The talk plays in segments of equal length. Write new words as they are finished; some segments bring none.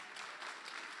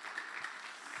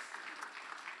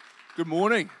Good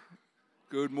morning.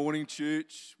 Good morning,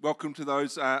 church. Welcome to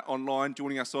those online,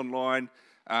 joining us online.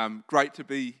 Great to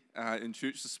be in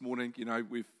church this morning. You know,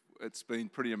 it's been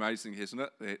pretty amazing, hasn't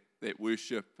it? That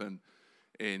worship and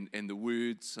the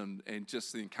words and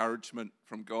just the encouragement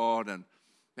from God and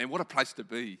what a place to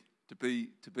be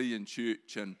in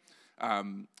church. And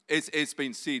as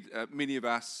been said, many of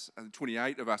us,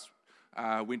 28 of us,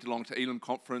 went along to Elim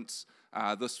Conference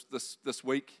this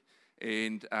week.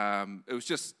 And it was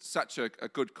just such a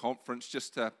good conference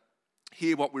just to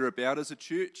hear what we're about as a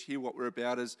church, hear what we're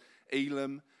about as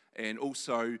Elim, and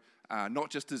also not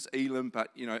just as Elim, but,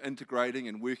 you know, integrating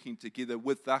and working together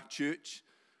with that church,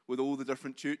 with all the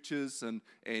different churches, and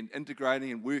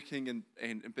integrating and working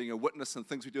and being a witness and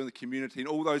things we do in the community and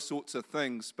all those sorts of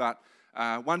things. But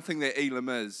one thing that Elim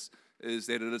is that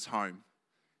it is home,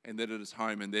 and that it is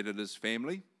home, and that it is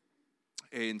family.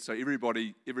 And so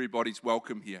everybody's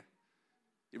welcome here.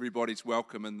 Everybody's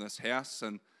welcome in this house,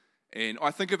 and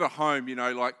I think of a home, you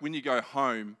know, like when you go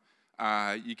home,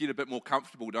 you get a bit more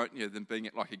comfortable, don't you, than being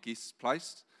at like a guest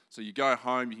place. So you go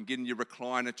home, you can get in your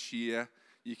recliner chair,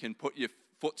 you can put your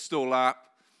footstool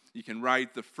up, you can raid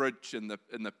the fridge in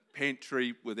the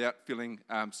pantry without feeling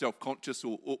self-conscious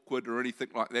or awkward or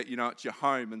anything like that. You know, it's your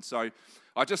home. And so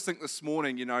I just think this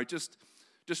morning, you know, just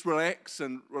relax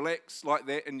like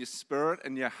that in your spirit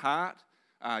and your heart,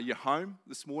 your home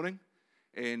this morning.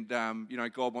 And, you know,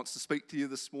 God wants to speak to you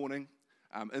this morning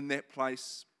in that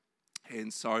place.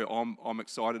 And so I'm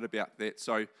excited about that.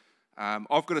 So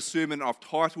I've got a sermon, I've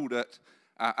titled it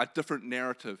A Different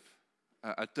Narrative.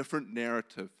 A Different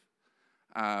Narrative.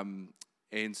 And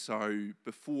so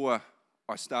before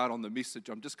I start on the message,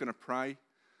 I'm just going to pray.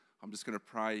 And it's going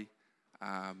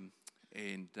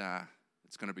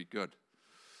to be good.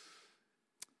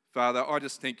 Father, I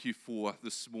just thank you for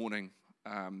this morning.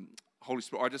 Holy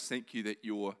Spirit, I just thank you that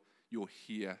you're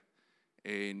here.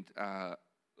 And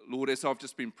Lord, as I've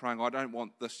just been praying, I don't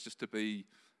want this just to be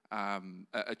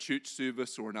a church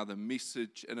service or another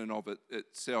message in and of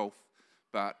itself,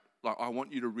 but like I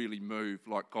want you to really move.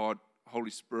 Like God, Holy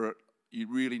Spirit, you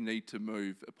really need to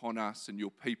move upon us and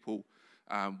your people.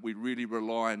 We really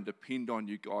rely and depend on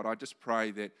you, God. I just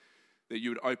pray that you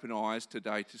would open eyes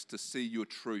today just to see your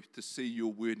truth, to see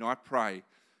your word. And I pray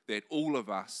that all of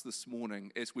us this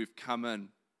morning, as we've come in,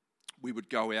 we would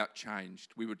go out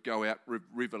changed. We would go out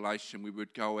revelation. We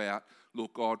would go out,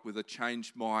 Lord God, with a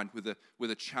changed mind, with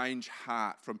a changed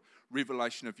heart, from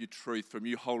revelation of your truth, from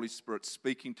you, Holy Spirit,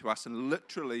 speaking to us and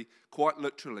literally, quite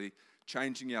literally,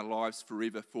 changing our lives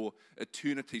forever for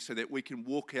eternity so that we can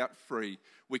walk out free.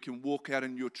 We can walk out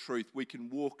in your truth. We can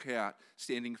walk out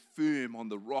standing firm on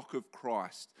the rock of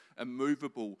Christ,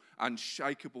 immovable,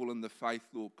 unshakable in the faith,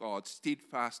 Lord God,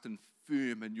 steadfast and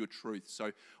firm in your truth.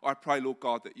 So I pray, Lord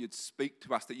God, that you'd speak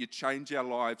to us, that you'd change our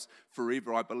lives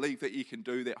forever. I believe that you can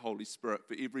do that, Holy Spirit,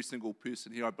 for every single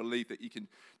person here. I believe that you can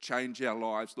change our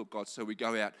lives, Lord God, so we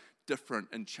go out different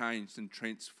and changed and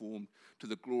transformed to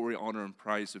the glory, honor, and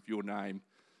praise of your name.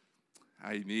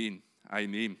 Amen.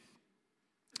 Amen.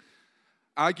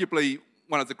 Arguably,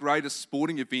 one of the greatest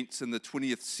sporting events in the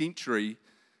 20th century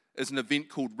is an event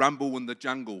called Rumble in the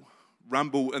Jungle.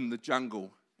 Rumble in the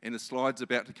Jungle. And the slide's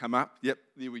about to come up. Yep,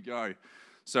 there we go.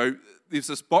 So there's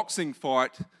this boxing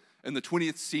fight in the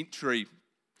 20th century,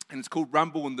 and it's called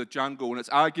Rumble in the Jungle, and it's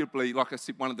arguably, like I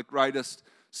said, one of the greatest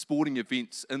sporting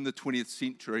events in the 20th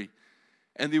century.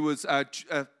 And there was a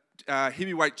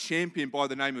heavyweight champion by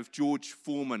the name of George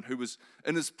Foreman, who was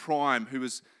in his prime, who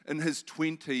was in his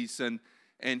 20s,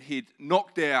 and he'd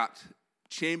knocked out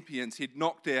champions, he'd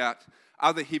knocked out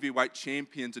other heavyweight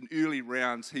champions in early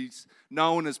rounds. He's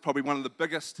known as probably one of the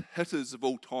biggest hitters of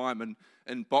all time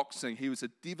in boxing. He was a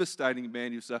devastating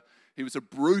man. He was a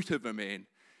brute of a man.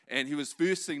 And he was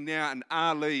versing now in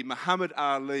Ali, Muhammad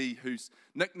Ali, whose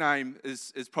nickname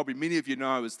is probably many of you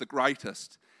know as the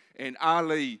greatest. And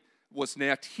Ali was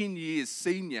now 10 years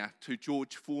senior to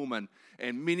George Foreman,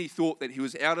 and many thought that he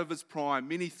was out of his prime.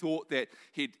 Many thought that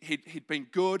he'd been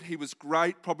good, he was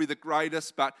great, probably the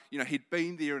greatest, but you know he'd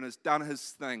been there and has done his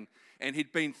thing. And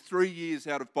he'd been 3 years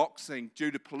out of boxing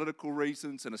due to political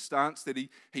reasons and a stance that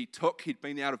he took. He'd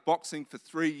been out of boxing for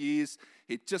 3 years.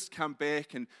 He'd just come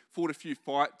back and fought a few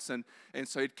fights, and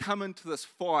so he'd come into this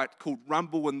fight called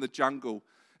Rumble in the Jungle,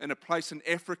 in a place in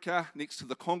Africa next to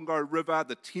the Congo River.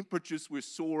 The temperatures were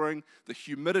soaring. The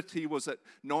humidity was at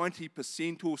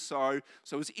 90% or so.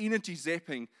 So it was energy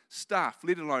zapping stuff,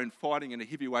 let alone fighting in a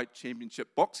heavyweight championship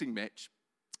boxing match.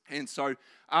 And so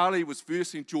Ali was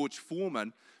versing George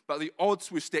Foreman, but the odds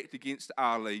were stacked against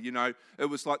Ali. You know, it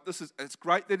was like, it's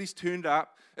great that he's turned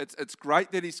up. It's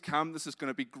great that he's come. This is going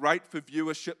to be great for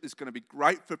viewership. It's going to be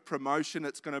great for promotion.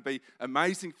 It's going to be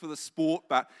amazing for the sport.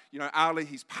 But, you know, Ali,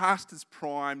 he's past his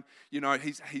prime. You know,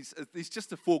 he's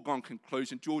just a foregone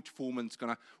conclusion. George Foreman's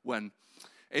going to win.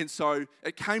 And so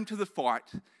it came to the fight,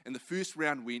 and the first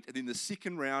round went, and then the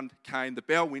second round came. The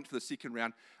bell went for the second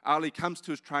round. Ali comes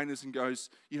to his trainers and goes,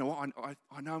 you know what,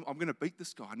 I know I'm going to beat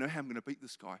this guy. I know how I'm going to beat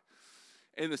this guy.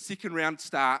 And the second round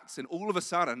starts, and all of a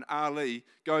sudden, Ali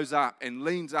goes up and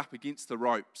leans up against the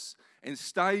ropes and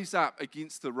stays up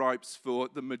against the ropes for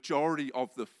the majority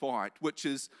of the fight, which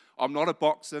is, I'm not a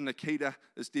boxer. Nikita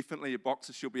is definitely a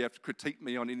boxer. She'll be able to critique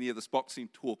me on any of this boxing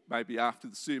talk maybe after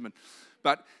the sermon.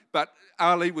 But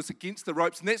Ali was against the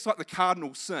ropes, and that's like the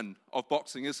cardinal sin of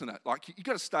boxing, isn't it? Like, you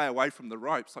got to stay away from the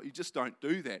ropes. Like, you just don't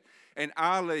do that. And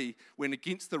Ali went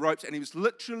against the ropes, and he was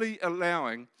literally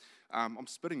allowing, I'm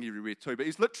spitting everywhere too, but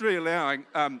he's literally allowing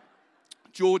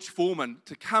George Foreman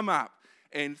to come up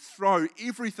and throw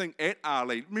everything at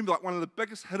Ali. Remember, like one of the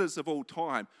biggest hitters of all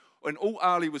time. And all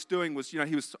Ali was doing was, you know,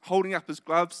 he was holding up his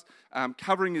gloves,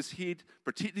 covering his head,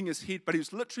 protecting his head, but he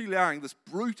was literally allowing this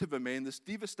brute of a man, this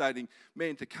devastating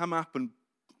man, to come up and,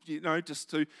 you know, just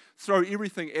to throw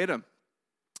everything at him.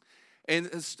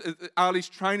 And Ali's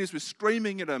trainers were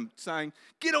screaming at him, saying,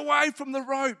 get away from the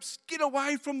ropes, get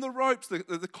away from the ropes.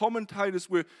 The commentators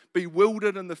were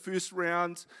bewildered in the first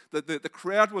round. The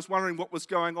crowd was wondering what was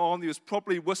going on. There was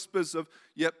probably whispers of,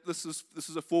 yep, this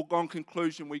is a foregone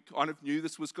conclusion. We kind of knew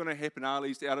this was going to happen.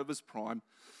 Ali's out of his prime.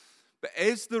 But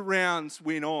as the rounds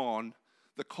went on,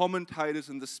 the commentators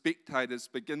and the spectators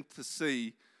begin to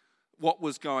see what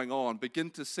was going on,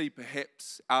 begin to see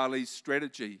perhaps Ali's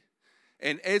strategy.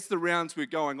 And as the rounds were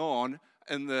going on,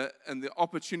 and the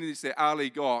opportunities that Ali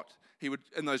got, he would,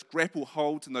 in those grapple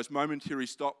holds and those momentary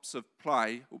stops of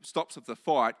play, or stops of the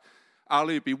fight,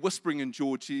 Ali would be whispering in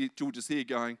George's ear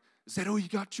going, is that all you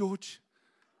got, George?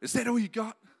 Is that all you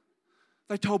got?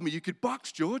 They told me you could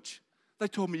box, George. They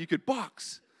told me you could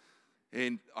box.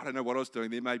 And I don't know what I was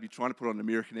doing there, maybe trying to put on an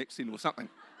American accent or something.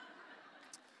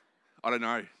 I don't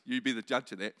know. You be the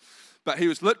judge of that. But he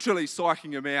was literally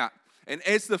psyching him out. And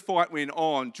as the fight went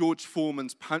on, George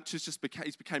Foreman's punches just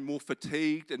became more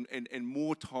fatigued and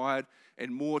more tired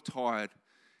and more tired.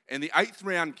 And the 8th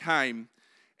round came,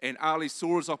 and Ali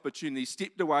saw his opportunity,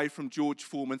 stepped away from George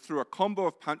Foreman, threw a combo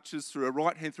of punches, threw a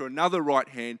right hand, threw another right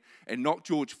hand, and knocked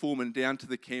George Foreman down to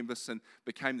the canvas and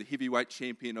became the heavyweight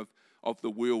champion of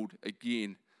the world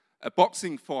again. A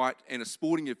boxing fight and a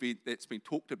sporting event that's been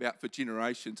talked about for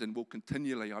generations and will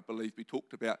continually, I believe, be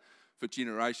talked about for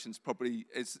generations, probably,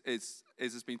 as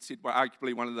has been said, by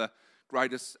arguably one of the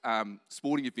greatest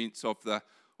sporting events of the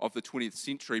 20th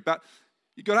century. But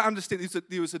you've got to understand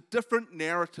there was a different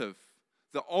narrative.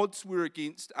 The odds were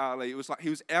against Ali. It was like he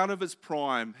was out of his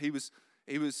prime. It was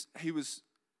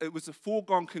a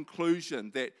foregone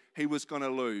conclusion that he was going to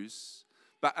lose.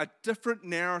 But a different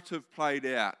narrative played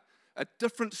out. A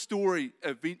different story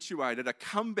eventuated, a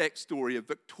comeback story, a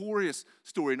victorious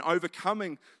story, an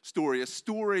overcoming story, a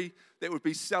story that would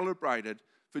be celebrated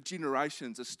for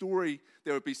generations, a story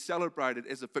that would be celebrated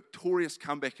as a victorious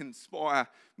comeback and inspire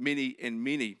many and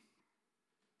many.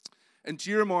 And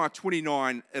Jeremiah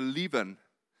 29:11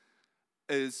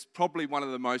 is probably one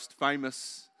of the most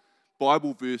famous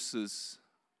Bible verses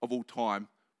of all time,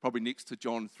 probably next to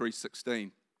John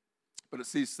 3:16. But it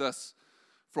says this,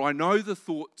 for I know the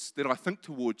thoughts that I think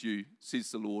toward you,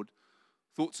 says the Lord,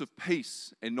 thoughts of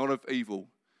peace and not of evil,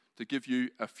 to give you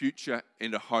a future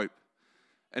and a hope.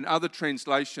 In other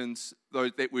translations, though,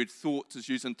 that word thoughts is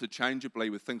used interchangeably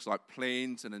with things like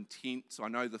plans and intents. I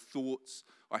know the thoughts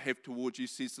I have toward you,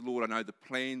 says the Lord. I know the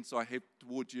plans I have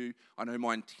toward you. I know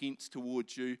my intents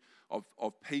towards you of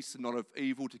peace and not of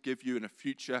evil, to give you a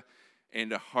future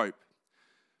and a hope.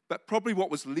 But probably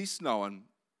what was less known,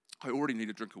 I already need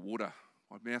a drink of water.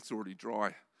 My mouth's already dry.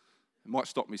 It might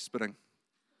stop me spitting.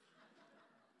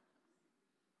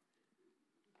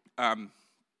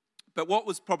 But what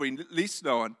was probably less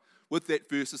known with that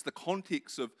verse is the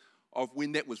context of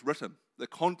when that was written, the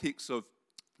context of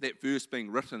that verse being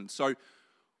written. So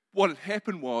what had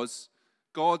happened was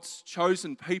God's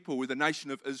chosen people were the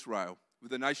nation of Israel,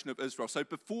 So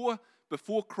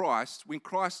before Christ, when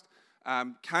Christ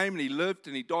came and he lived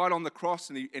and he died on the cross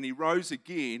and he rose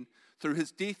again, through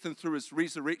his death and through his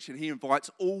resurrection, he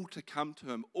invites all to come to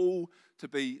him, all to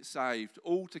be saved,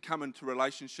 all to come into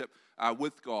relationship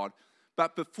with God.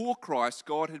 But before Christ,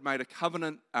 God had made a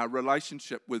covenant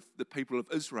relationship with the people of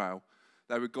Israel.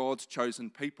 They were God's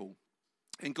chosen people.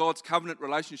 And God's covenant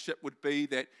relationship would be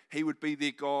that he would be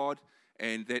their God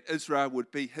and that Israel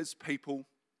would be his people.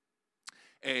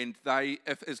 And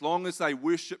as long as they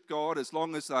worship God, as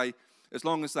long as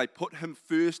they put Him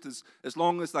first, as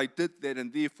long as they did that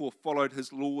and therefore followed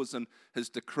His laws and His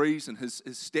decrees and His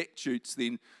statutes,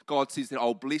 then God says that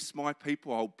I'll bless my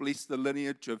people, I'll bless the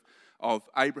lineage of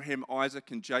Abraham,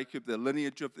 Isaac, and Jacob, the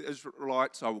lineage of the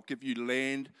Israelites. I will give you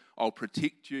land, I'll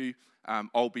protect you,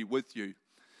 I'll be with you.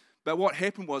 But what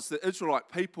happened was the Israelite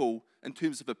people, in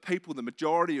terms of a people, the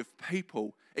majority of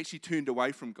people actually turned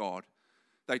away from God.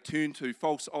 They turned to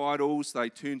false idols, they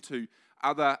turned to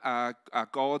other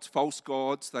gods, false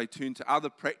gods, they turned to other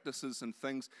practices and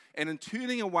things. And in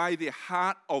turning away their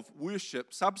heart of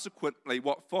worship, subsequently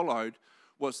what followed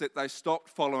was that they stopped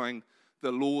following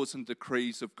the laws and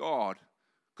decrees of God.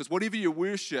 Because whatever you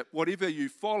worship, whatever you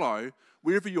follow,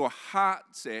 wherever your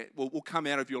heart's at will come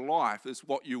out of your life is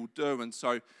what you'll do. And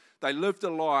so they lived a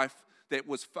life that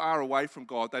was far away from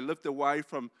God. They lived away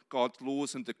from God's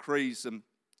laws and decrees. And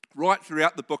right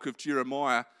throughout the book of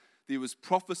Jeremiah, there was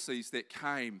prophecies that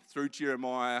came through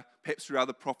Jeremiah, perhaps through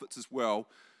other prophets as well.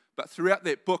 But throughout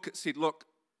that book, it said, look,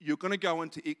 you're going to go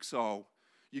into exile.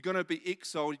 You're going to be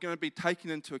exiled. You're going to be taken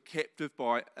into a captive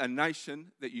by a nation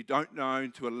that you don't know,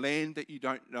 into a land that you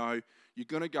don't know. You're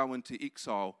going to go into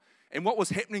exile. And what was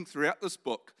happening throughout this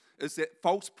book is that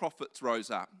false prophets rose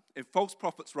up. And false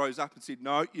prophets rose up and said,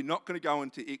 no, you're not going to go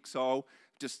into exile.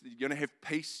 You're going to have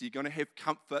peace. You're going to have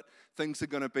comfort. Things are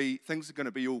going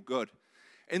to be all good.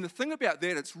 And the thing about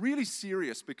that, it's really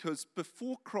serious, because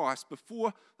before Christ,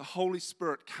 before the Holy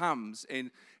Spirit comes and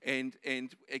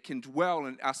it can dwell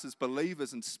in us as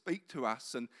believers and speak to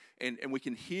us and we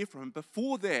can hear from Him,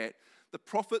 before that, the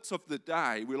prophets of the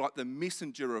day were like the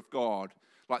messenger of God.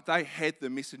 Like they had the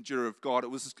messenger of God. It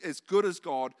was as good as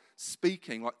God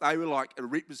speaking. Like they were like a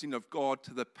representative of God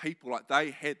to the people. Like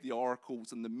they had the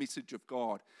oracles and the message of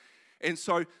God. And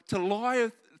so to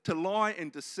lie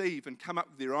and deceive and come up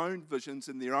with their own visions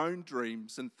and their own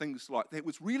dreams and things like that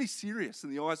was really serious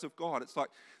in the eyes of God. It's like,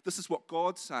 this is what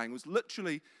God's saying. It was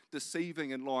literally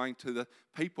deceiving and lying to the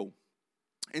people.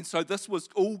 And so this was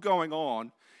all going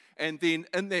on. And then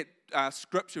in that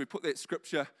scripture, we put that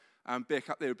scripture back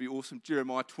up there, it would be awesome,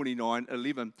 Jeremiah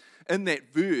 29:11. In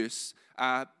that verse,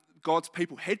 God's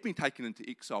people had been taken into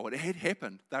exile. It had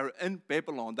happened. They were in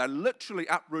Babylon. They literally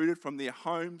uprooted from their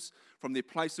homes, from their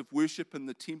place of worship in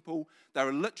the temple. They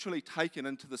were literally taken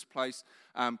into this place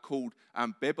called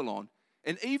Babylon.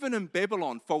 And even in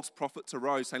Babylon, false prophets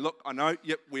arose saying, look, I know,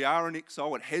 yep, we are in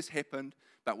exile. It has happened,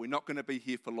 but we're not going to be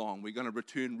here for long. We're going to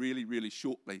return really, really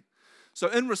shortly. So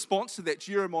in response to that,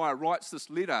 Jeremiah writes this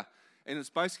letter, and it's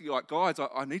basically like, guys,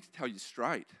 I need to tell you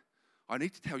straight. I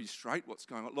need to tell you straight what's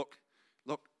going on. Look,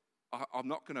 I'm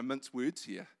not going to mince words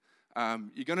here.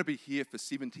 You're going to be here for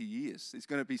 70 years. There's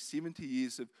going to be 70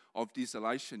 years of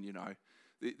desolation, you know.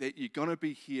 That you're going to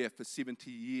be here for 70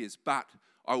 years, but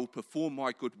I will perform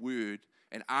my good word,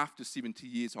 and after 70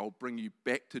 years, I'll bring you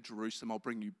back to Jerusalem. I'll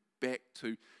bring you back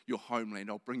to your homeland.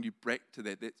 I'll bring you back to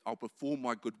that. I'll perform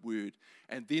my good word.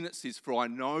 And then it says, for I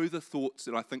know the thoughts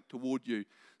that I think toward you,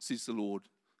 says the Lord,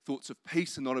 thoughts of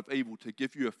peace and not of evil, to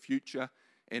give you a future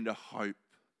and a hope.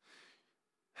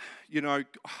 You know,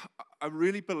 I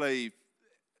really believe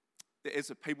that as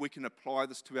a people we can apply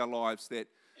this to our lives, that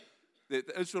the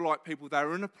Israelite people, they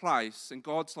were in a place and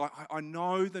God's like, I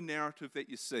know the narrative that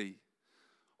you see.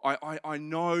 I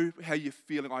know how you're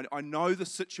feeling. I know the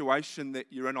situation that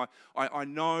you're in. I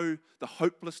know the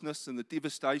hopelessness and the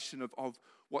devastation of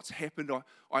what's happened.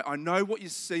 I know what you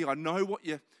see. I know what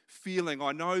you're feeling.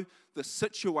 I know the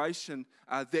situation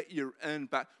that you're in.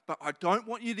 But I don't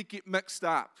want you to get mixed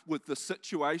up with the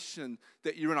situation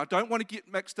that you're in. I don't want to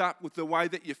get mixed up with the way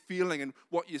that you're feeling and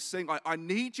what you're seeing. I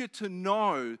need you to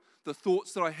know the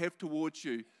thoughts that I have towards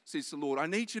you, says the Lord. I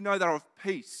need you to know they're of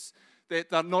peace, that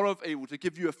they're not of evil, to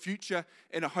give you a future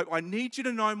and a hope. I need you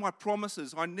to know my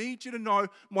promises. I need you to know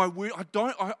my word. I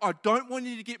don't want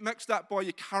you to get mixed up by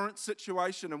your current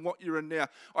situation and what you're in now.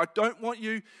 I don't want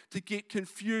you to get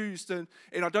confused and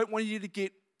I don't want you to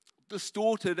get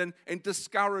distorted and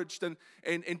discouraged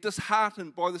and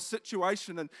disheartened by the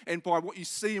situation and by what you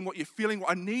see and what you're feeling.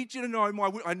 I need you to know my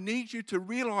word. I need you to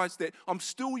realize that I'm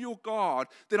still your God,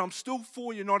 that I'm still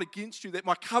for you, not against you, that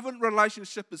my covenant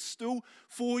relationship is still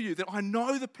for you, that I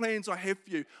know the plans I have for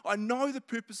you. I know the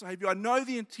purpose I have for you. I know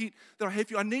the intent that I have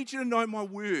for you. I need you to know my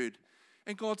word.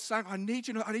 And God's saying, I need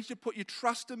you to put your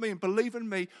trust in me and believe in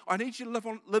me. I need you to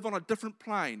live on a different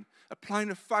plane, a plane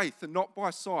of faith and not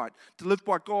by sight, to live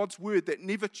by God's word that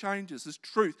never changes, His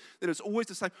truth that is always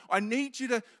the same. I need you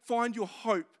to find your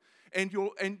hope and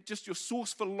just your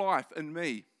source for life in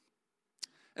me.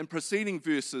 In preceding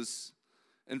verses,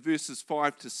 in verses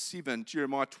 5 to 7,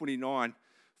 Jeremiah 29,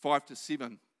 5 to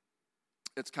 7,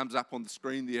 it comes up on the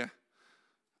screen there.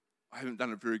 I haven't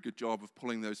done a very good job of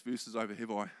pulling those verses over,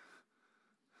 have I?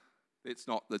 That's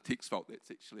not the text fault. That's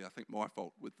actually, I think, my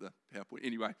fault with the PowerPoint.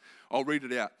 Anyway, I'll read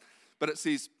it out. But it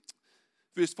says,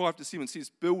 verse 5 to 7 says,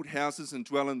 build houses and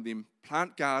dwell in them,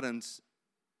 plant gardens.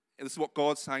 And this is what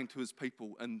God's saying to his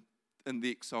people in the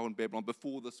exile in Babylon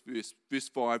before this verse. Verse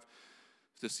 5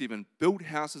 to 7, build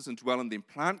houses and dwell in them,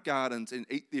 plant gardens and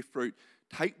eat their fruit.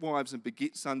 Take wives and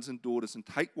beget sons and daughters, and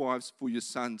take wives for your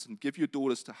sons, and give your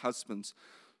daughters to husbands,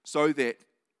 so that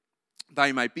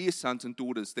they may bear sons and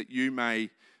daughters, that you may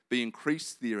be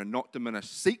increased there and not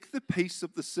diminished. Seek the peace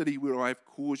of the city where I have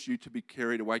caused you to be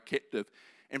carried away captive,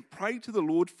 and pray to the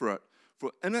Lord for it,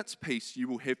 for in its peace you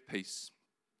will have peace.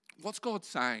 What's God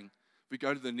saying? If we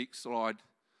go to the next slide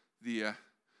there,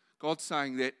 God's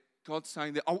saying that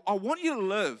I want you to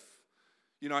live.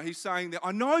 You know, he's saying that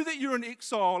I know that you're in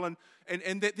exile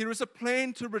and that there is a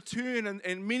plan to return,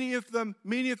 and many of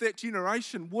that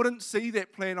generation wouldn't see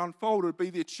that plan unfold. It would be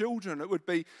their children, it would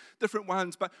be different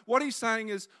ones. But what he's saying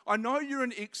is, I know you're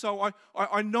in exile,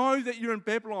 I know that you're in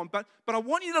Babylon, but I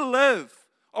want you to live.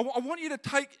 I want you to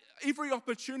take every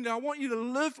opportunity. I want you to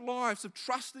live lives of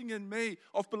trusting in me,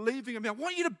 of believing in me. I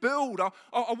want you to build.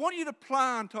 I want you to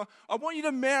plant. I want you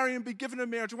to marry and be given a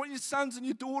marriage. I want your sons and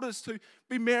your daughters to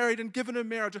be married and given a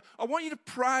marriage. I want you to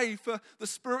pray for the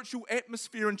spiritual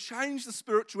atmosphere and change the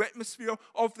spiritual atmosphere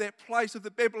of that place, of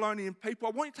the Babylonian people.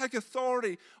 I want you to take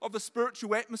authority of the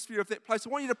spiritual atmosphere of that place. I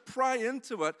want you to pray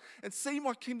into it and see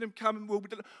my kingdom come and will be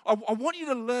done. I want you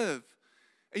to live.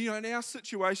 And, you know, in our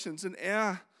situations, in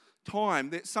our time,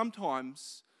 that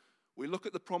sometimes we look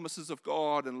at the promises of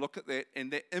God and look at that,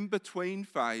 and that in-between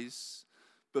phase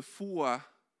before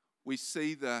we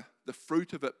see the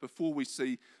fruit of it, before we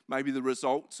see maybe the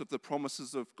results of the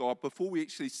promises of God, before we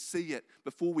actually see it,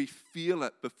 before we feel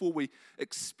it, before we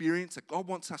experience it. God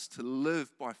wants us to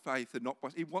live by faith and not by.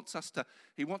 He wants us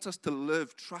to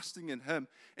live trusting in Him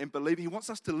and believing. He wants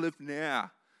us to live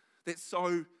now. That's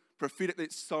so prophetic,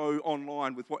 that's so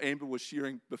online with what Amber was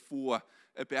sharing before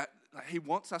about. He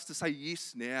wants us to say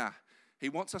yes now. He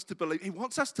wants us to believe. He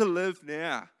wants us to live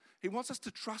now. He wants us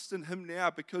to trust in Him now,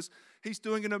 because He's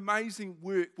doing an amazing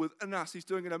work within us. He's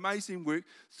doing an amazing work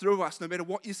through us, no matter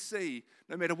what you see,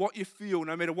 no matter what you feel,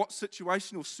 no matter what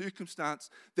situation or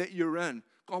circumstance that you're in.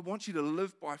 God wants you to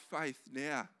live by faith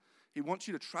now. He wants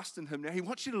you to trust in Him now. He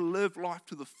wants you to live life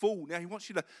to the full now. He wants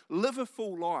you to live a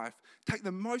full life. Take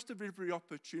the most of every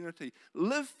opportunity.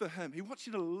 Live for Him. He wants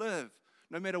you to live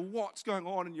no matter what's going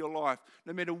on in your life,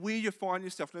 no matter where you find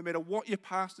yourself, no matter what your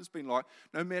past has been like,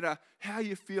 no matter how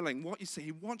you're feeling, what you see.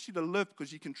 He wants you to live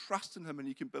because you can trust in Him and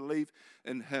you can believe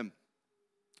in Him.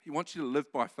 He wants you to live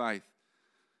by faith.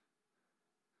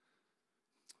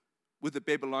 With the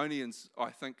Babylonians, I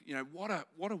think, you know, what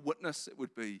a witness it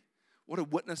would be. What a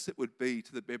witness it would be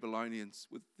to the Babylonians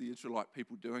with the Israelite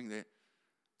people doing that.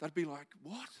 They'd be like,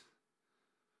 what?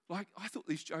 Like, I thought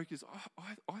these jokers,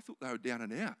 I thought they were down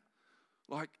and out.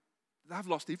 Like, they've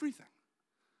lost everything.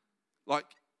 Like,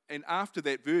 and after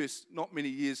that verse, not many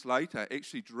years later,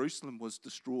 actually Jerusalem was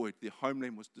destroyed. Their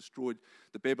homeland was destroyed.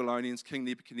 The Babylonians, King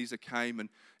Nebuchadnezzar came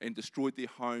and destroyed their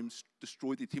homes,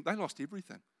 destroyed their temple. They lost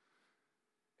everything.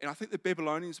 And I think the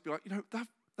Babylonians would be like, you know,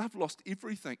 they've lost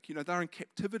everything. You know, they're in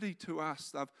captivity to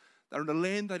us. They're in a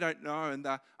land they don't know, and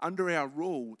they're under our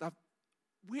rule.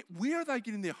 Where are they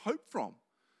getting their hope from?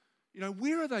 You know,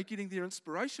 where are they getting their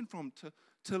inspiration from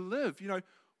to live? You know,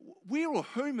 where or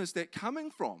whom is that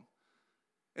coming from?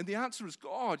 And the answer is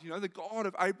God, you know, the God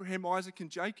of Abraham, Isaac, and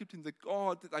Jacob, and the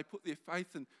God that they put their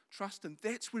faith and trust in.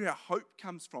 That's where our hope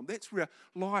comes from. That's where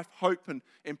life, hope,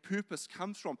 and purpose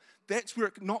comes from. That's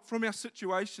where, not from our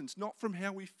situations, not from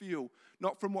how we feel,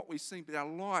 not from what we see, but our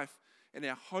life and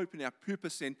our hope and our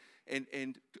purpose and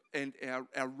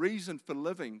our reason for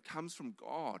living comes from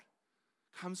God,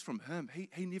 comes from Him.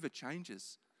 He never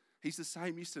changes. He's the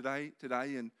same yesterday,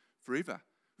 today, and forever.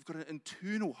 We've got an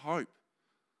eternal hope.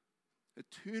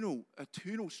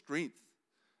 Eternal strength,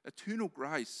 eternal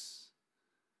grace,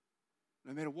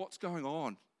 no matter what's going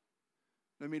on,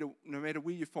 no matter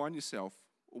where you find yourself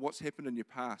or what's happened in your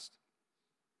past.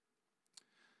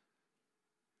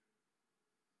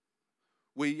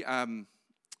 We,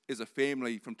 as a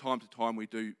family, from time to time, we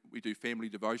do family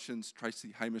devotions.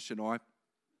 Tracy, Hamish, and I.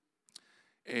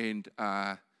 And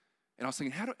I was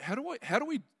thinking, how do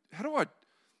I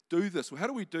do this? Or how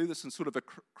do we do this in sort of a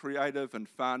creative and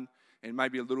fun and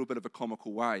maybe a little bit of a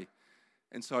comical way?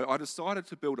 And so I decided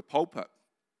to build a pulpit.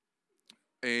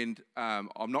 And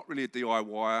I'm not really a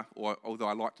DIYer, although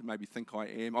I like to maybe think I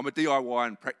am. I'm a DIYer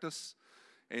in practice.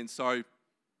 And so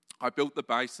I built the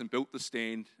base and built the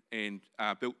stand and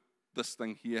built this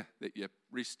thing here that you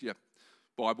rest your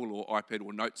Bible or iPad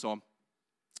or notes on.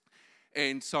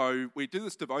 And so we do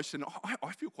this devotion.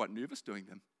 I feel quite nervous doing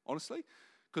them, honestly,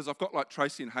 because I've got like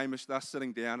Tracy and Hamish, they're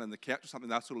sitting down on the couch or something,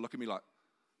 they sort of look at me like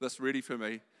this, ready for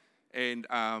me. And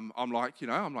I'm like,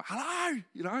 hello,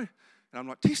 and I'm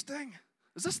like, testing,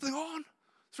 is this thing on?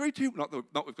 3, 2,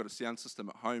 not we've got a sound system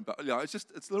at home, but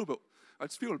it's a little bit, I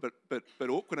just feel a bit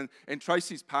awkward. And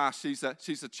Tracy's past,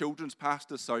 she's a children's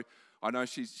pastor, so I know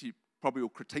she probably will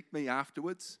critique me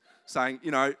afterwards, saying,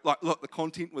 look, the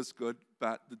content was good,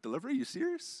 but the delivery, you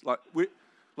serious?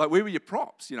 Where were your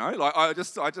props?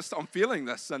 I'm feeling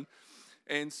this,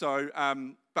 and so,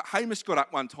 but Hamish got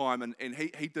up one time and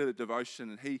he did a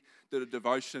devotion, and he did a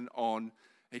devotion on.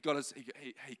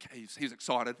 He's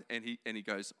excited, and he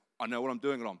goes, I know what I'm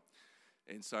doing it on.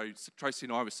 And so Tracy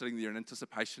and I were sitting there in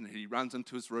anticipation, and he runs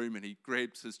into his room and he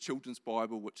grabs his children's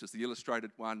Bible, which is the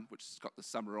illustrated one, which has got the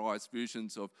summarized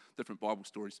versions of different Bible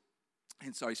stories.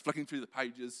 And so he's flicking through the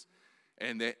pages,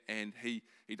 and he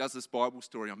does this Bible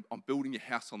story. I'm building your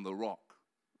house on the rock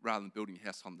rather than building your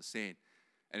house on the sand.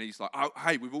 And he's like, oh,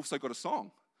 hey, we've also got a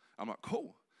song. I'm like,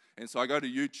 cool. And so I go to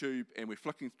YouTube, and we're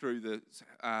flicking through the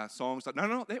songs. Like, no,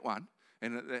 not that one.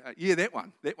 And yeah, that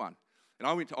one. And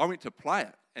I went to play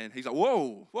it, and he's like,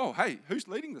 whoa, hey, who's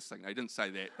leading this thing? He didn't say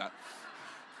that, but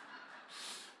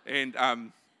and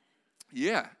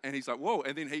and he's like, whoa,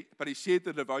 and then he shared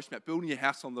the devotion about building your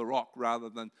house on the rock rather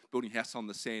than building a house on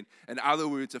the sand. In other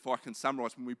words, if I can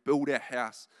summarize, when we build our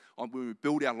house, when we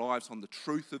build our lives on the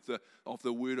truth of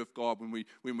the Word of God, when we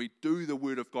do the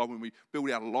Word of God, when we build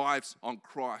our lives on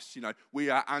Christ, we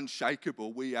are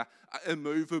unshakable, we are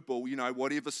immovable.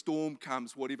 Whatever storm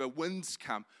comes, whatever winds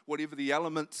come, whatever the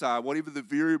elements are, whatever the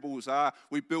variables are,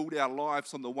 we build our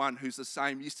lives on the one who's the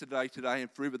same yesterday, today,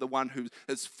 and forever, the one who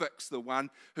is fixed, the one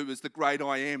who is the great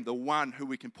I am, the one who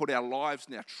we can put our lives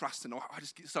and our trust in. I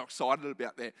just get so excited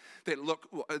about that. That look,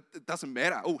 it doesn't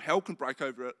matter. Oh, hell can break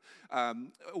over it.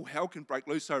 Hell can break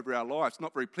loose over our lives.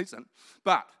 Not very pleasant,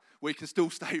 but we can still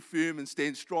stay firm and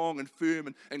stand strong and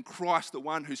firm in Christ, the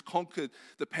one who's conquered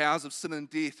the powers of sin and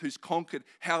death, who's conquered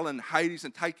hell and Hades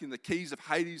and taken the keys of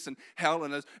Hades and hell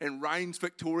and reigns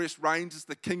victorious, reigns as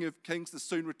the King of Kings, the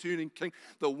soon returning King,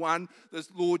 the one, this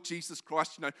Lord Jesus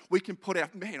Christ. We can put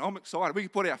I'm excited. We can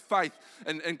put our faith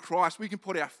in Christ. We can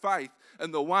put our faith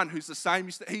in the one who's the same.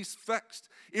 He's fixed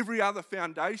every other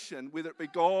foundation, whether it be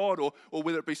God or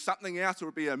whether it be something else or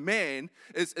it be a man,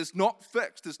 is not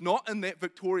fixed, is not in that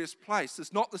victorious place.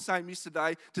 It's not the same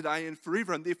yesterday, today, and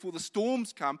forever. And therefore the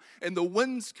storms come and the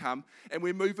winds come and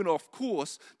we're moving off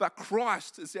course. But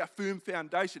Christ is our firm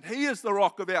foundation. He is the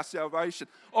rock of our salvation.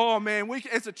 Oh man, we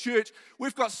as a church,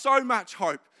 we've got so much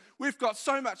hope. We've got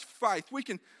so much faith. We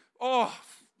can, so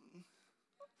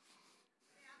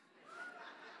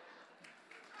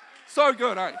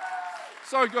good, eh?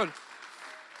 So good.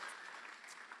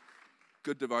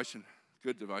 Good devotion.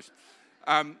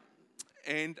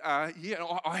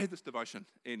 I had this devotion,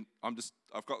 and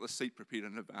I've got the seat prepared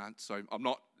in advance, so I'm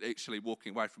not actually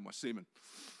walking away from my sermon.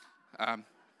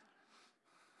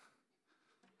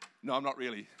 No, I'm not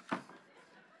really.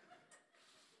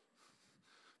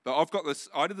 But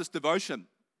I did this devotion,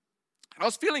 and I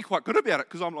was feeling quite good about it,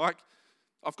 because I'm like,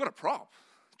 I've got a prop.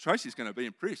 Tracy's going to be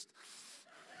impressed.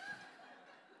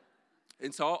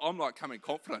 And so I'm like coming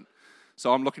confident.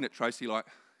 So I'm looking at Tracy like,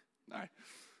 no,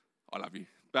 I love you.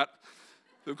 But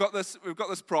we've got this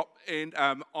prop, and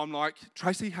I'm like,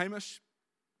 Tracy, Hamish.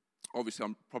 Obviously,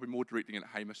 I'm probably more directing it at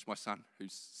Hamish, my son,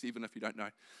 who's 7, if you don't know.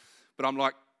 But I'm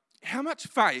like, how much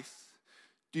faith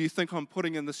do you think I'm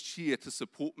putting in this chair to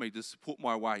support me, to support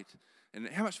my weight? And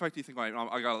how much faith do you think I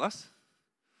go like this?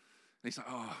 And he's like,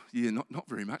 oh, yeah, not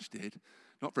very much, Dad.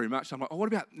 Not very much. I'm like, oh, what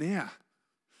about now?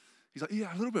 He's like,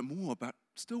 yeah, a little bit more, but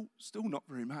still not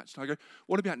very much. And I go,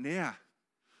 what about now?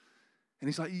 And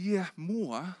he's like, yeah,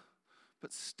 more,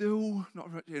 but still not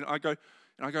very much.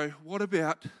 And I go, what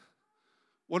about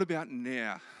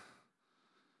now?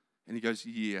 And he goes,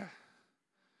 yeah.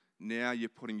 Now you're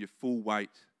putting your full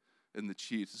weight in the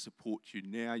chair to support you.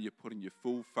 Now you're putting your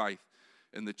full faith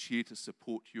in the chair to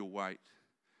support your weight.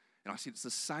 And I said, it's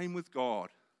the same with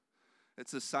God.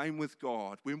 It's the same with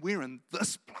God. When we're in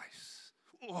this place,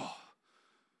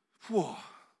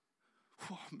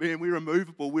 man, we're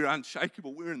immovable, we're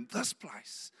unshakable, we're in this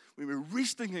place. When we're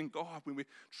resting in God, when we're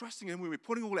trusting Him, when we're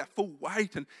putting all our full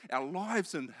weight and our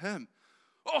lives in Him,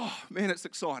 oh, man, it's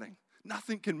exciting.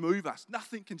 Nothing can move us.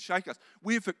 Nothing can shake us.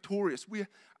 We're victorious. We're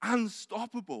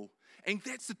unstoppable. And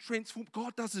that's the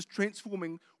God does His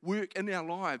transforming work in our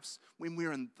lives when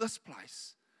we're in this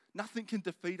place. Nothing can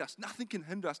defeat us. Nothing can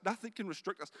hinder us. Nothing can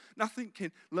restrict us. Nothing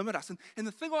can limit us. And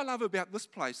the thing I love about this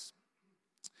place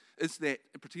is that,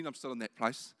 and pretend I'm still in that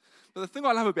place. But the thing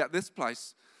I love about this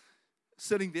place,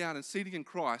 sitting down and seating in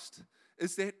Christ,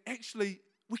 is that actually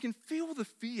we can feel the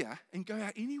fear and go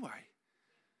out anyway.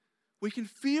 We can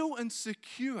feel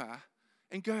insecure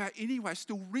and go out anyway,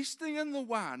 still resting in the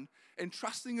one and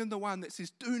trusting in the one that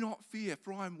says, do not fear,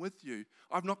 for I am with you.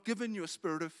 I've not given you a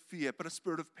spirit of fear, but a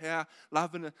spirit of power,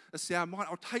 love, and a sound mind.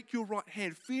 I'll take your right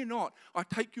hand. Fear not. I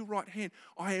take your right hand.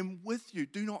 I am with you.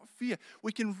 Do not fear.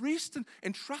 We can rest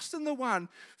and trust in the one,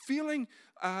 feeling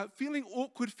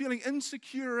awkward, feeling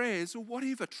insecure as, or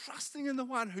whatever, trusting in the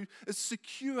one who is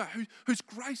secure, whose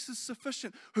grace is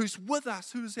sufficient, who's with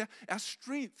us, who is our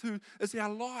strength, who is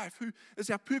our life, who is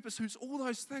our purpose, who's all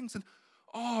those things. And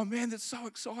oh man, that's so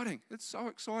exciting. It's so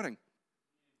exciting.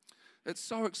 It's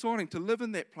so exciting to live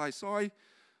in that place. I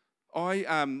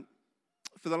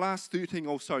for the last 13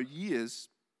 or so years,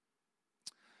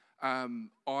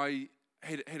 I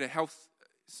had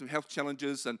some health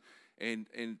challenges and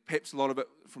perhaps a lot of it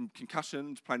from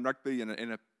concussions, playing rugby, and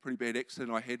a pretty bad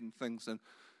accident I had and things, and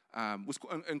was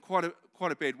in quite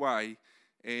a bad way.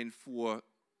 And for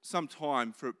some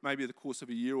time, for maybe the course of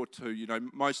a year or two,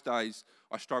 most days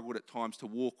I struggled at times to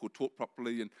walk or talk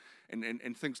properly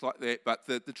and things like that. But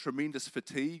the tremendous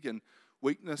fatigue and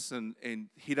weakness and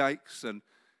headaches and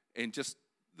just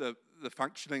the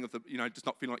functioning of just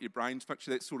not feeling like your brain's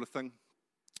functioning, that sort of thing.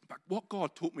 But what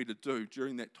God taught me to do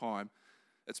during that time,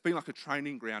 it's been like a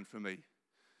training ground for me.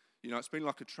 It's been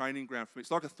like a training ground for me. It's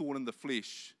like a thorn in the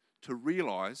flesh to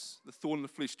realise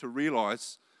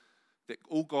that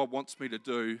all God wants me to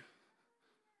do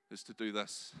is to do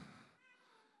this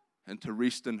and to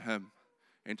rest in Him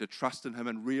and to trust in Him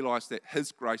and realise that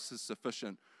His grace is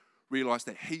sufficient, realise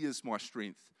that He is my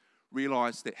strength,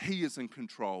 realise that He is in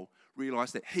control,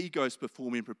 realise that He goes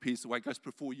before me and prepares the way, goes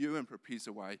before you and prepares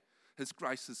the way. His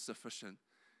grace is sufficient.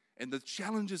 And the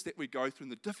challenges that we go through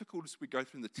and the difficulties we go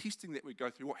through and the testing that we go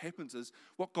through, what happens is,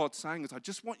 what God's saying is, I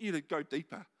just want you to go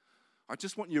deeper. I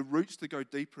just want your roots to go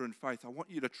deeper in faith. I want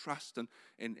you to trust and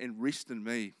rest in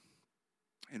me.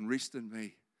 And rest in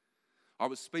me. I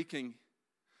was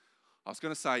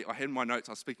going to say, I had in my notes,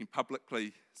 I was speaking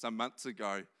publicly some months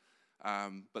ago.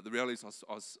 But the reality is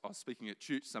I was speaking at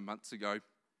church some months ago.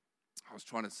 I was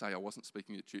trying to say I wasn't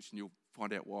speaking at church, and you'll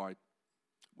find out why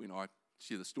when I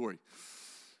share the story.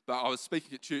 But I was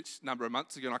speaking at church a number of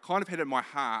months ago, and I kind of had in my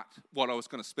heart what I was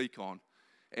going to speak on.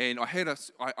 And I had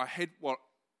what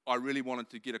I really wanted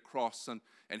to get across and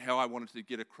how I wanted to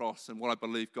get across and what I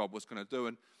believed God was going to do.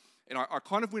 And I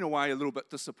kind of went away a little bit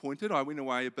disappointed. I went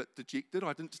away a bit dejected.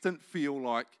 It didn't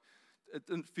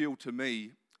feel to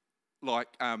me like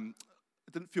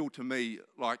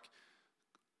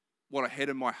what I had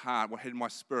in my heart, what I had in my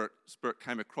spirit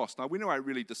came across. And I went away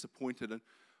really disappointed. And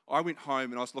I went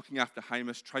home and I was looking after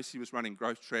Hamish. Tracy was running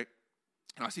Growth Track.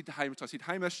 And I said to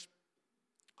Hamish,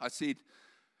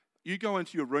 you go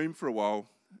into your room for a while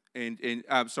you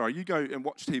go and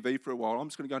watch TV for a while. I'm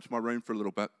just going to go into my room for a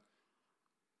little bit.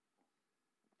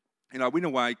 And I went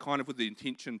away kind of with the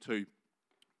intention to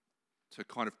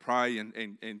kind of pray and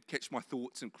catch my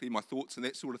thoughts and clear my thoughts and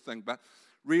that sort of thing. But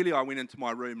really I went into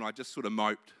my room and I just sort of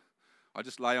moped. I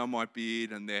just lay on my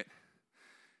bed and that.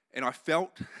 And I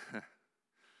felt,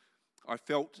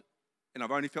 and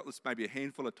I've only felt this maybe a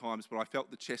handful of times, but I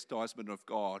felt the chastisement of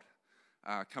God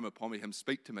come upon me, Him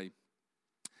speak to me.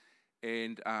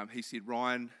 And He said,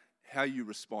 Ryan, how you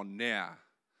respond now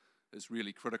is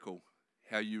really critical.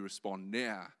 How you respond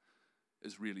now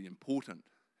is really important.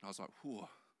 And I was like, whoa.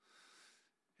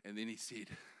 And then He said,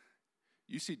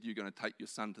 you said you're going to take your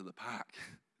son to the park.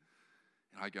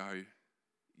 And I go,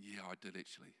 yeah, I did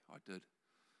actually. I did.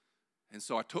 And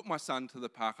so I took my son to the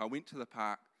park. I went to the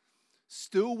park,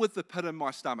 still with the pit in my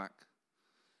stomach,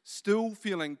 still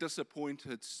feeling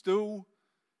disappointed, still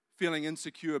feeling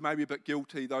insecure, maybe a bit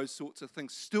guilty, those sorts of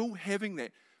things, still having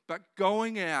that, but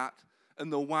going out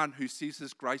in the one who says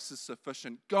His grace is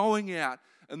sufficient, going out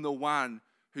in the one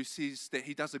who says that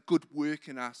He does a good work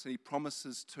in us and He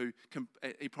promises to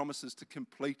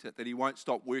complete it, that He won't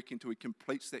stop working until He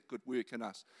completes that good work in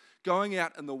us. Going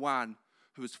out in the one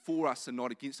who is for us and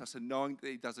not against us, and knowing that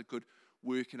He does a good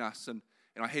work in us. And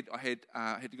I had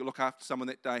to look after someone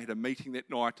that day. I had a meeting that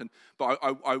night, but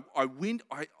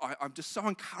I'm just so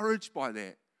encouraged by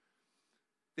that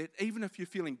even if you're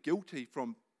feeling guilty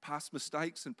from past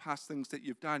mistakes and past things that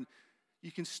you've done,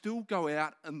 you can still go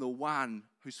out in the one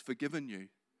who's forgiven you.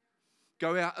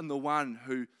 Go out in the one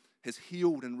who has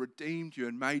healed and redeemed you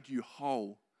and made you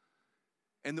whole.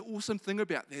 And the awesome thing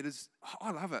about that is,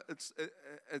 I love it.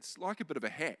 It's like a bit of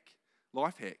a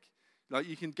life hack. Like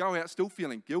you can go out still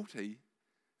feeling guilty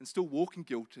and still walking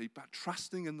guilty, but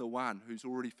trusting in the one who's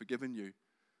already forgiven you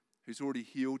who's already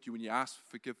healed you when you ask for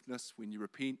forgiveness, when you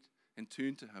repent and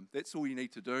turn to him. That's all you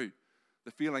need to do.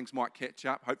 The feelings might catch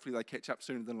up. Hopefully they catch up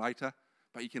sooner than later,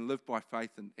 but you can live by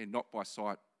faith and not by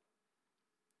sight.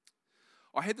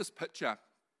 I had this picture.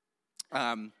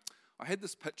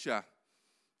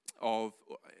 Of,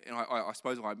 and I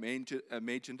suppose I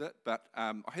imagined it, but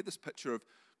I had this picture of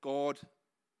God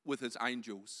with his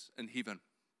angels in heaven.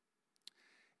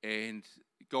 And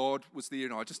God was there,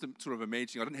 and I just sort of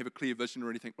imagining, I didn't have a clear vision or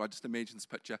anything, but I just imagined this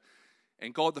picture.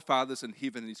 And God the Father's in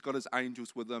heaven, and he's got his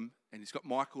angels with him, and he's got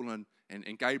Michael and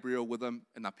Gabriel with him,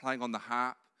 and they're playing on the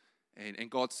harp.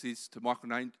 And God says to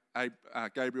Michael and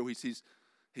Gabriel, he says,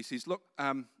 look,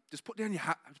 just put down your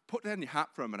harp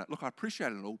for a minute. Look, I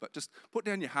appreciate it all, but just put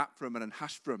down your harp for a minute and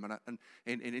hush for a minute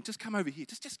and just come over here.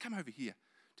 Just come over here.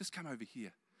 Just come over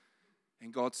here.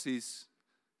 And God says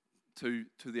to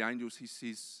the angels, he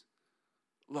says,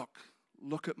 look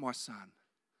at my son.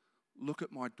 Look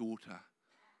at my daughter.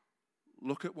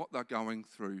 Look at what they're going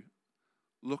through.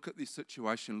 Look at their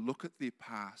situation. Look at their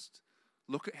past.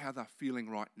 Look at how they're feeling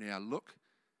right now. Look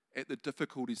at the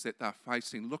difficulties that they're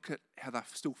facing. Look at how they're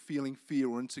still feeling fear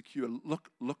or insecure.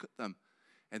 Look at them.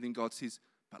 And then God says,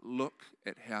 but look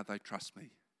at how they trust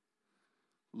me.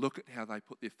 Look at how they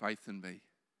put their faith in me.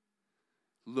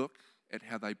 Look at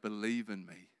how they believe in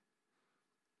me.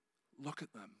 Look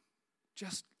at them.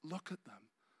 Just look at them.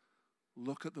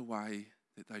 Look at the way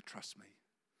that they trust me.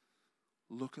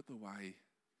 Look at the way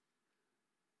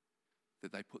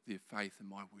that they put their faith in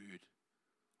my word.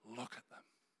 Look at them.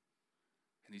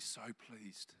 And he's so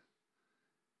pleased.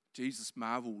 Jesus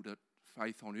marveled at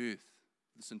faith on earth.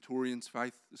 The centurion's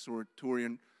faith, the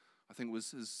centurion, I think it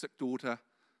was his sick daughter.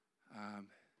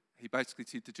 He basically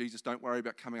said to Jesus, don't worry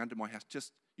about coming under my house.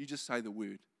 You just say the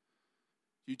word.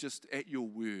 You just, at your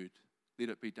word, let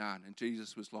it be done. And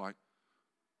Jesus was like,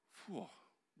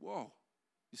 whoa,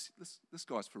 you see, this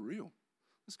guy's for real.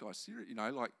 This guy's serious.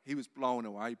 Like he was blown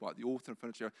away by the author and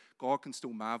finisher. God can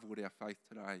still marvel at our faith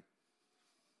today.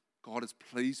 God is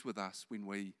pleased with us when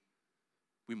we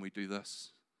do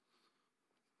this.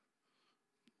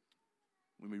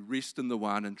 When we rest in the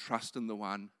one and trust in the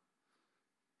one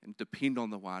and depend on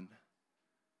the one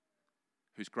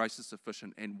whose grace is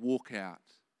sufficient and walk out,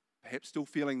 perhaps still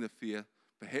feeling the fear,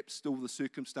 perhaps still the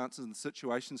circumstances and the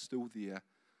situation still there,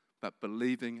 but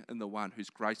believing in the one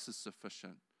whose grace is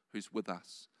sufficient, who's with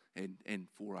us and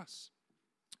for us.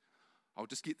 I'll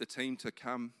just get the team to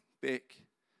come back.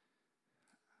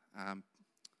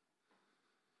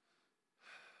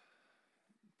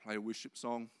 Play a worship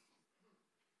song.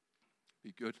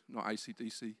 Be good, not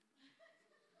AC/DC.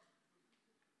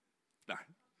 No.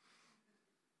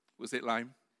 Was that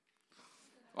lame?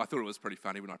 I thought it was pretty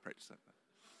funny when I practiced it.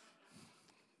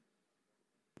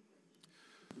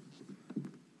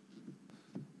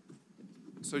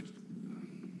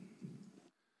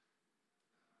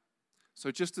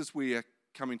 So just as we are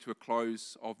coming to a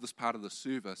close of this part of the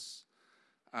service,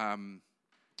 I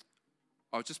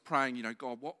was just praying,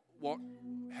 God,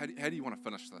 how do you want to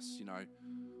finish this?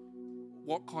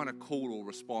 What kind of call or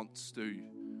response do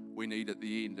we need at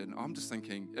the end? And I'm just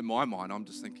thinking, in my mind,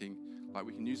 like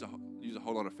we can use a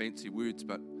whole lot of fancy words,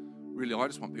 but really I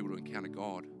just want people to encounter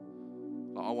God.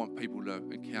 Like, I want people to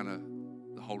encounter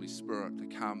the Holy Spirit, to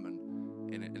come and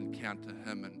encounter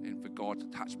Him and for God to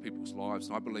touch people's lives.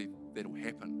 And I believe that'll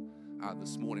happen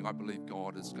this morning. I believe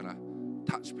God is going to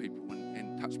touch people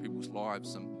and touch people's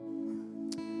lives. And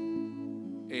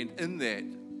in that,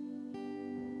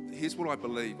 here's what I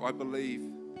believe. I believe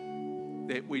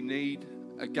that we need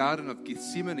a Garden of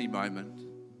Gethsemane moment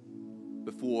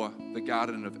before the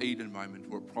Garden of Eden moment,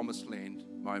 or a Promised Land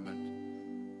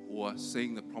moment, or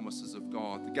seeing the promises of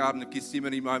God. The Garden of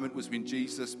Gethsemane moment was when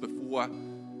Jesus, before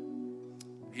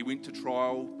he went to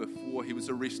trial, before he was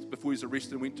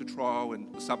arrested and went to trial,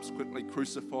 and was subsequently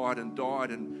crucified and died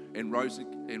and rose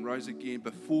again.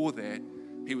 Before that,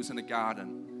 he was in a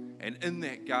garden. And in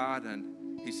that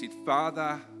garden, he said,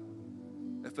 Father,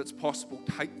 if it's possible,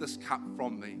 take this cup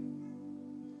from me.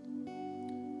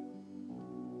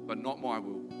 But not my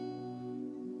will,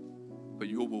 but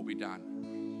your will be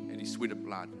done. And he sweated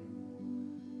blood.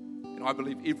 And I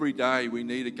believe every day we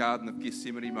need a Garden of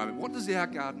Gethsemane moment. What does our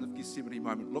Garden of Gethsemane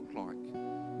moment look like?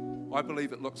 I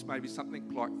believe it looks maybe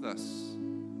something like this.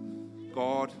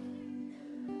 God,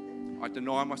 I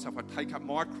deny myself. I take up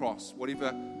my cross,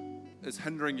 whatever is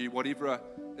hindering you, whatever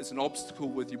is an obstacle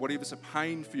with you, whatever's a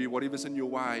pain for you, whatever's in your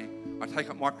way, I take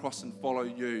up my cross and follow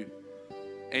you.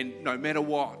 And no matter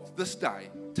what, this day,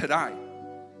 today,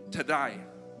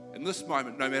 in this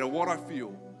moment, no matter what I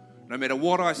feel, no matter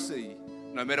what I see,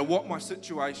 no matter what my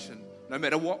situation, no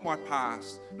matter what my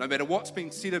past, no matter what's been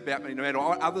said about me, no matter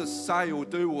what others say or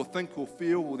do or think or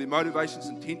feel or their motivations,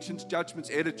 intentions, judgments,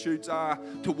 attitudes are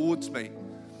towards me,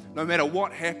 no matter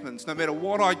what happens, no matter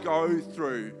what I go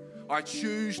through, I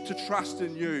choose to trust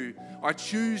in you. I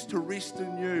choose to rest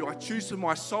in you. I choose for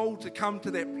my soul to come to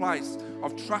that place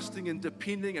of trusting and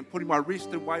depending and putting my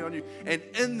rest and weight on you. And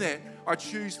in that, I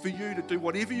choose for you to do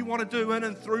whatever you want to do in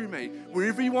and through me,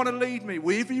 wherever you want to lead me,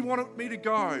 wherever you want me to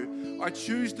go. I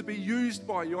choose to be used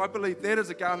by you. I believe that is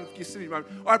a Garden of Gethsemane moment.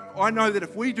 I know that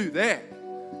if we do that,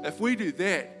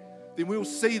 then we'll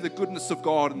see the goodness of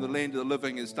God in the land of the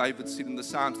living, as David said in the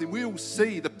Psalms. Then we'll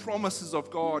see the promises of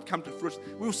God come to fruition.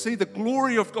 We'll see the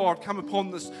glory of God come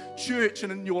upon this church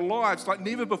and in your lives like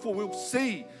never before. We'll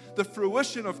see the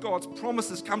fruition of God's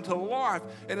promises come to life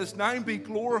and His name be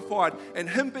glorified and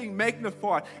Him being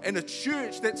magnified, and a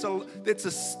church that's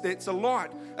a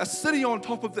light, a city on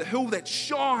top of the hill that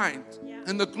shines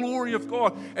in the glory of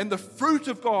God and the fruit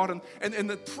of God and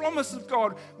the promise of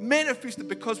God manifested,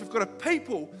 because we've got a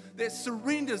people that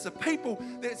surrenders, a people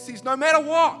that says, no matter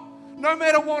what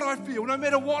I feel, no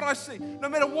matter what I see, no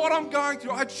matter what I'm going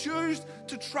through, I choose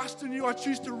to trust in you, I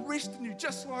choose to rest in you,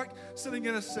 just like sitting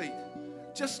in a seat,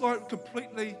 just like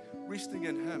completely resting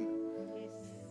in Him.